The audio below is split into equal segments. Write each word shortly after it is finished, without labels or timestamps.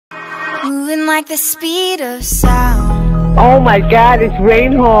moving like the speed of sound. Oh my god, it's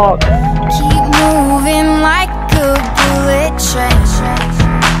Rainhawk. Keep moving like a bullet train.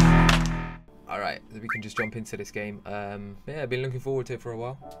 Alright, we can just jump into this game. Yeah, I've been looking forward to it for a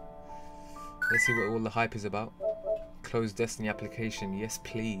while. Let's see what all the hype is about. Closed Destiny application, yes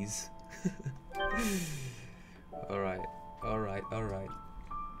please. Alright.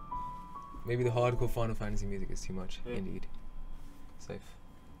 Maybe the hardcore Final Fantasy music is too much, indeed. Safe.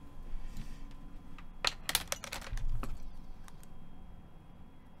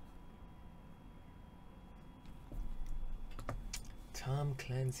 Tom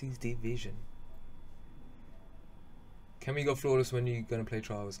Clancy's Division. Can we go flawless when you're gonna play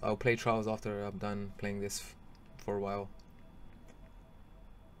Trials? I'll play Trials after I'm done playing this for a while.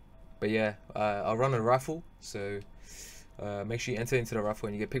 But yeah, I'll run a raffle, so make sure you enter into the raffle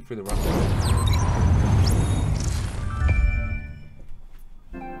and you get picked through the raffle.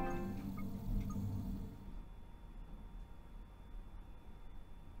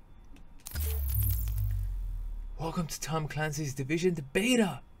 Welcome to Tom Clancy's Division, the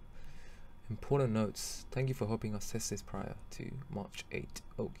beta! Important notes. Thank you for helping us test this prior to March 8.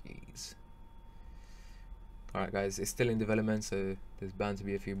 Okies. Alright guys, it's still in development, so there's bound to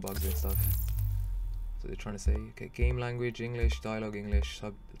be a few bugs and stuff. So they're trying to say, okay, game language, English, dialogue, English,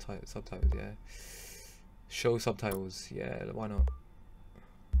 subtitles, yeah. Show subtitles, yeah, why not?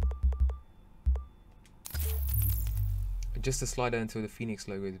 Just a slider until the Phoenix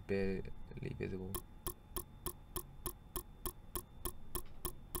logo is barely visible.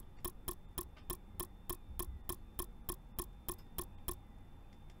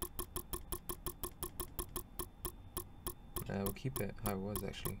 We'll keep it how it was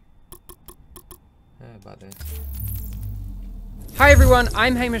actually. About there. Hi everyone,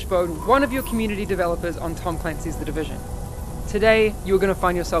 I'm Hamish Bode, one of your community developers on Tom Clancy's The Division. Today, you're going to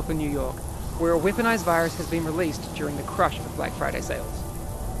find yourself in New York, where a weaponized virus has been released during the crush of Black Friday sales.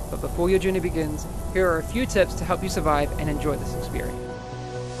 But before your journey begins, here are a few tips to help you survive and enjoy this experience.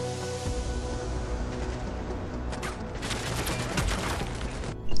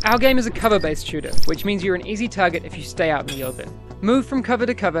 Our game is a cover-based shooter, which means you're an easy target if you stay out in the open. Move from cover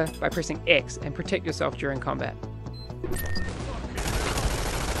to cover by pressing X and protect yourself during combat.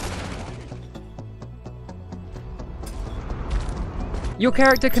 Your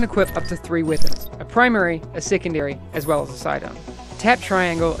character can equip up to 3 weapons, a primary, a secondary, as well as a sidearm. Tap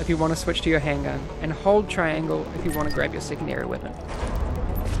triangle if you want to switch to your handgun, and hold triangle if you want to grab your secondary weapon.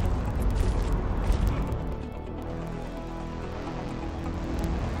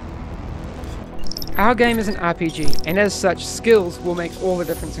 Our game is an RPG, and as such, skills will make all the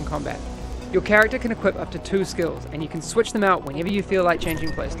difference in combat. Your character can equip up to 2 skills, and you can switch them out whenever you feel like changing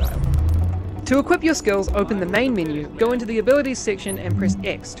playstyle. To equip your skills, open the main menu, go into the abilities section and press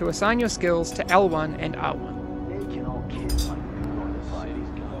X to assign your skills to L1 and R1.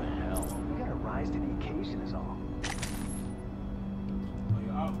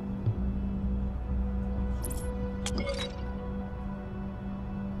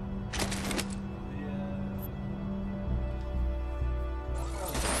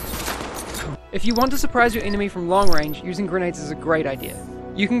 If you want to surprise your enemy from long range, using grenades is a great idea.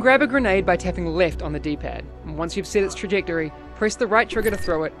 You can grab a grenade by tapping left on the D-pad, and once you've set its trajectory, press the right trigger to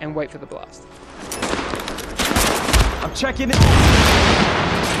throw it and wait for the blast. I'm checking it.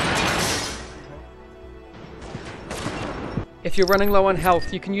 If you're running low on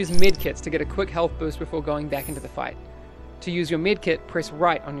health, you can use medkits to get a quick health boost before going back into the fight. To use your medkit, press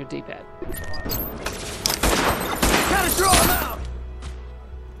right on your D-pad. Gotta draw him out!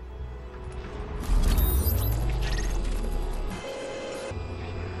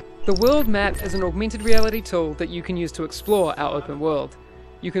 The world map is an augmented reality tool that you can use to explore our open world.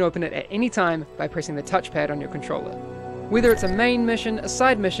 You can open it at any time by pressing the touchpad on your controller. Whether it's a main mission, a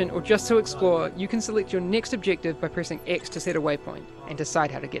side mission, or just to explore, you can select your next objective by pressing X to set a waypoint, and decide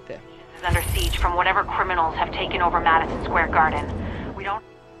how to get there. Is under siege from whatever criminals have taken over Madison Square Garden. We don't...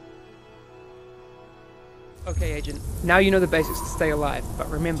 Okay, Agent, now you know the basics to stay alive, but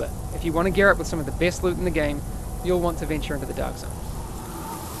remember, if you want to gear up with some of the best loot in the game, you'll want to venture into the dark zone.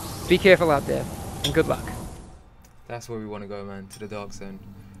 Be careful out there, and good luck. That's where we want to go, man, to the dark zone.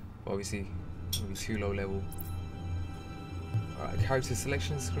 Obviously, it'll be too low level. Alright, character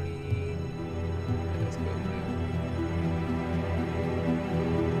selection screen. Let's go, man.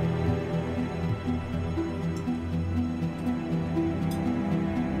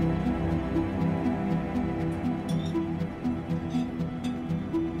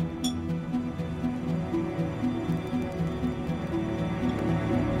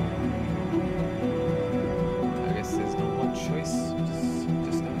 I guess there's not much choice.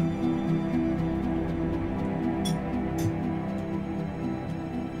 Just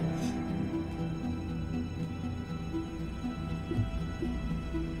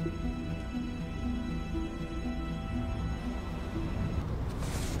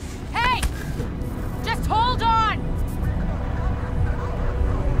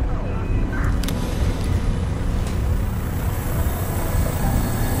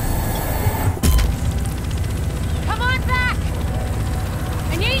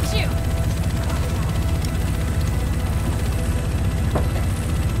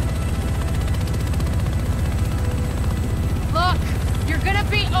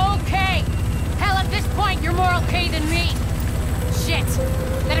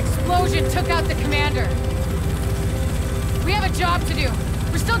division took out the commander. We have a job to do.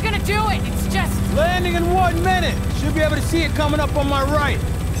 We're still gonna do it. It's just... Landing in 1 minute. Should be able to see it coming up on my right.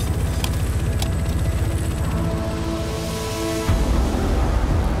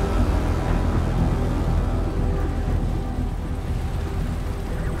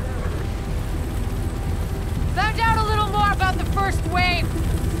 Found out a little more about the first wave.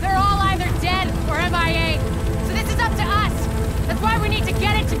 They're all either dead or MIA. So this is up to us. That's why we need to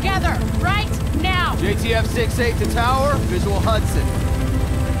get it together, right now. JTF 6-8 to tower, visual Hudson.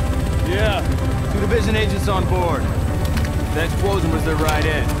 Yeah, 2 division agents on board. The explosion was their right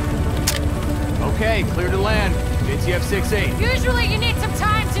in. Okay, clear to land. JTF 6-8. Usually you need some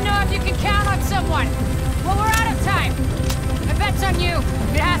time to know if you can count on someone. Well, we're out of time. I bet's on you.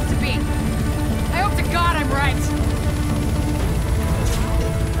 It has to be. I hope to God I'm right.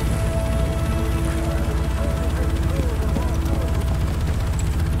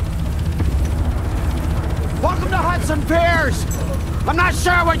 Welcome to Hudson Piers! I'm not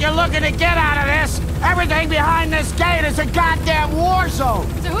sure what you're looking to get out of this. Everything behind this gate is a goddamn war zone.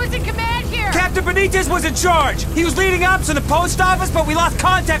 So who's in command here? Captain Benitez was in charge. He was leading ops in the post office, but we lost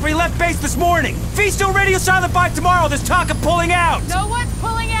contact when he left base this morning. If he's still radio silent by tomorrow, there's talk of pulling out. No one's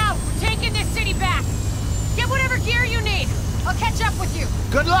pulling out. We're taking this city back. Get whatever gear you need. I'll catch up with you.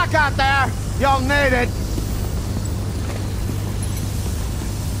 Good luck out there. You'll need it.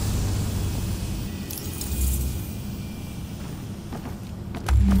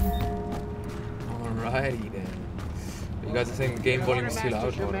 Alrighty then. You guys are saying the game volume is too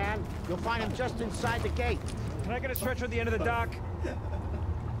loud? Or... You'll find him just inside the gate. Can I get a stretcher at the end of the dock? You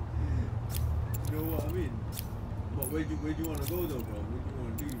know what I mean? But where do you want to go though, bro?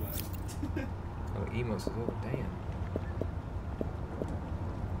 What do you want to do, man? Oh, EMOTES as well. Damn.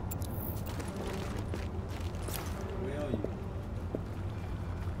 Where are you?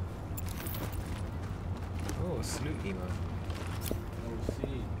 Oh, a salute emo. Oh,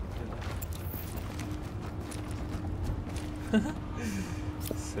 see.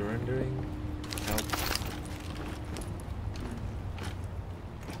 Surrendering. Help.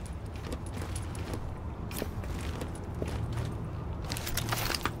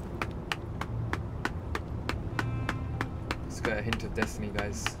 Let's get a hint of destiny,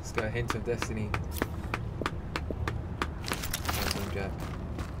 guys. Let's get a hint of destiny. Something, Jack.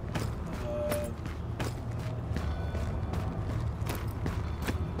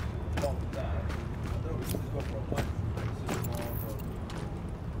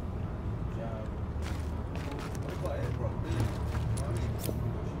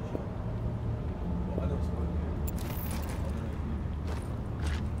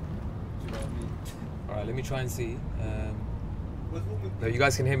 Alright, let me try and see. No, you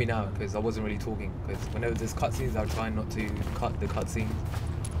guys can hear me now because I wasn't really talking. Because whenever there's cutscenes, I'll try not to cut the cutscene.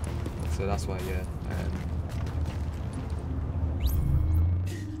 So that's why, yeah.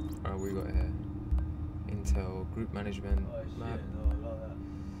 Alright, what we got here? Intel, group management, map. No, I love that.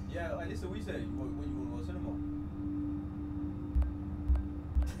 Yeah, listen, what you say? What you want to watch cinema?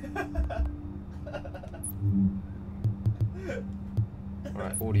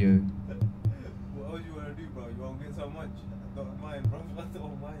 Alright, audio. What else you want to do, bro? You want to get so much? I don't mind, bro. I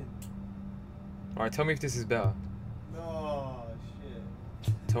don't mind. Alright, tell me if this is better. No,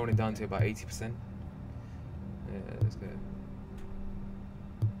 shit. Tone it down to about 80%. Yeah, that's good.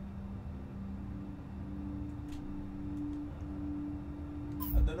 I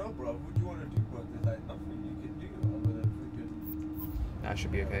don't know, bro. What do you want to do, bro? There's like nothing you can do other than freaking... That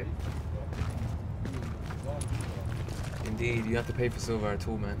should be okay. Indeed, you have to pay for silver at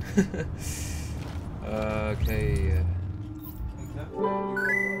all, man. Okay.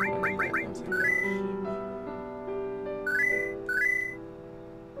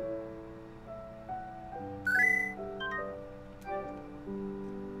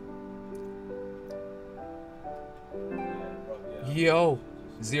 Yo,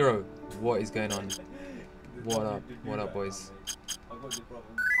 Zero, what is going on? What up? What up, boys?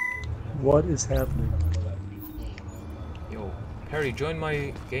 What is happening? Yo, Perry, join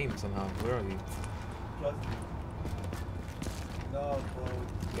my game somehow. Where are you?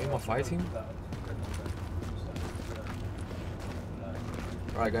 Am I fighting?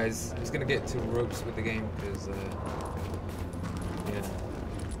 Alright guys, I'm just gonna get to ropes with the game because yeah.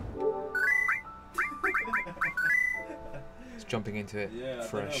 Just jumping into it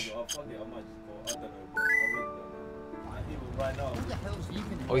fresh.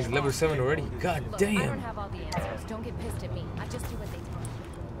 Oh, he's level 7 already? God damn! I don't have all the answers. Don't get pissed at me. I just do what they tell me.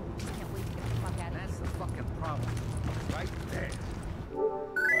 Just can't wait to get the fuck out of here. That's the fucking problem. Right there. You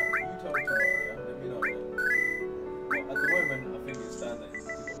told me, let me know. Well, at the moment, I think it's standard.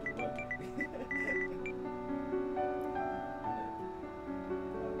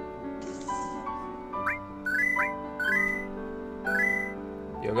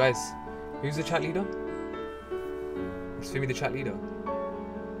 Yo guys, who's the chat leader? Is Fimi the chat leader?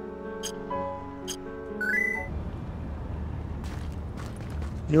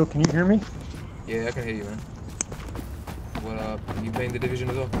 Yo, can you hear me? Yeah, I can hear you, man. What up? You playing the Division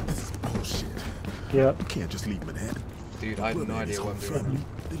as well? This is bullshit. Yeah. You can't just leave Manhattan. Dude, I have no idea what I'm doing.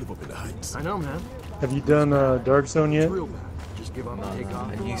 They live up in the heights. I know, man. Have you done Dark Zone yet? Just give up Nah, and take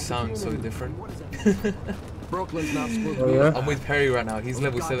off. and you sound so different. Brooklyn's not supposed to Oh, be. yeah? I'm with Perry right now. He's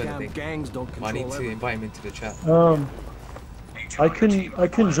level 7, I Goddamn think. gangs don't I need control to everything. invite him into the chat. I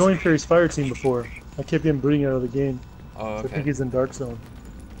couldn't join Perry's fire team before. I kept getting booting out of the game. Oh, So I okay. think he's in Dark Zone.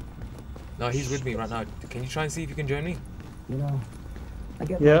 No, he's with me right now. Can you try and see if you can join me? You know,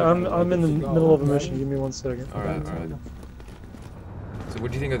 Yeah, I'm in the middle of a mission. Give me 1 second. Alright, alright. So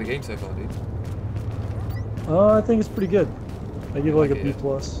what do you think of the game so far, dude? I think it's pretty good. I give it like a Okay, B+.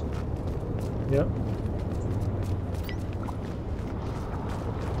 yeah. Yeah.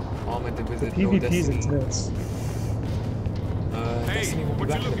 Armored the The Wizard, no PvP is Destiny. intense. Destiny will be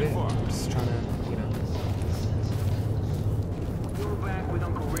back in a bit. I'm just trying to, you know. You're back with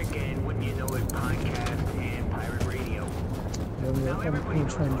Uncle Rick and Wouldn't You Know It podcast and pirate radio. Yeah, I'm gonna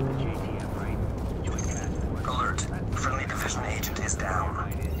try and join you. Alert. Friendly division agent is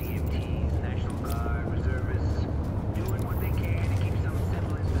down. EMTs, National Guard, reservists, doing what they can to keep some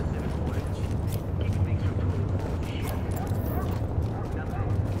semblance of civic order. Keeping things from totally shit. Nothing.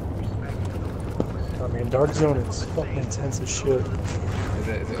 Respect. I mean, Dark Zone is fucking intense as shit. Is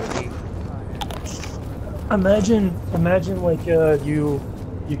it OP? Imagine like you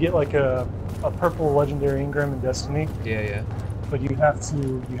get like a purple legendary engram in Destiny. Yeah, yeah. But you have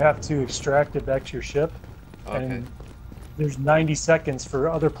to extract it back to your ship. Okay. And there's 90 seconds for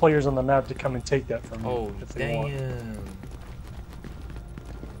other players on the map to come and take that from you. Oh, if they want. damn.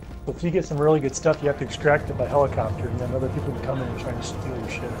 So if you get some really good stuff, you have to extract it by helicopter, and then other people can come in and try to steal your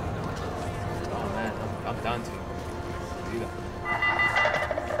shit. Oh man, I'm down to do that.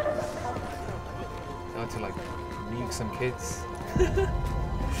 Down to like nuke some kids.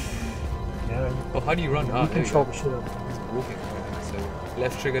 Yeah. Oh, how do you run? You Ah, there we control go. the shit. It's walking. So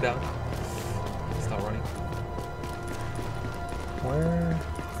left trigger down. Start running. Where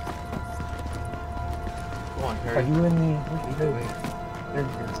Come on, Perry. are you in the? Lead the way. There you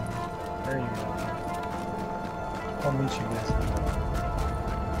go. There you go. I'll meet you guys.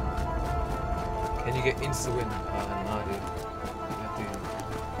 Can you get insta win? Nah, dude. You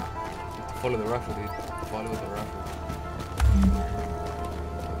have to follow the rifle, dude. Follow the rifle.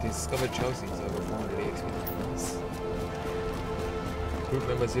 Discovered Chelsea, so over 400 XP. Nice. Group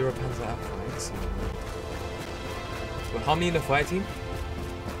member 0 Panzer Alpha. Excellent. Well, how many in the fire team?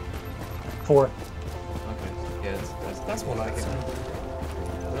 4. Okay. Yeah, that's more like it. Man. I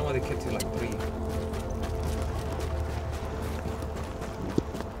don't know why they kept it like 3.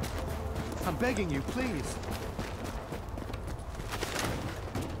 I'm begging you, please.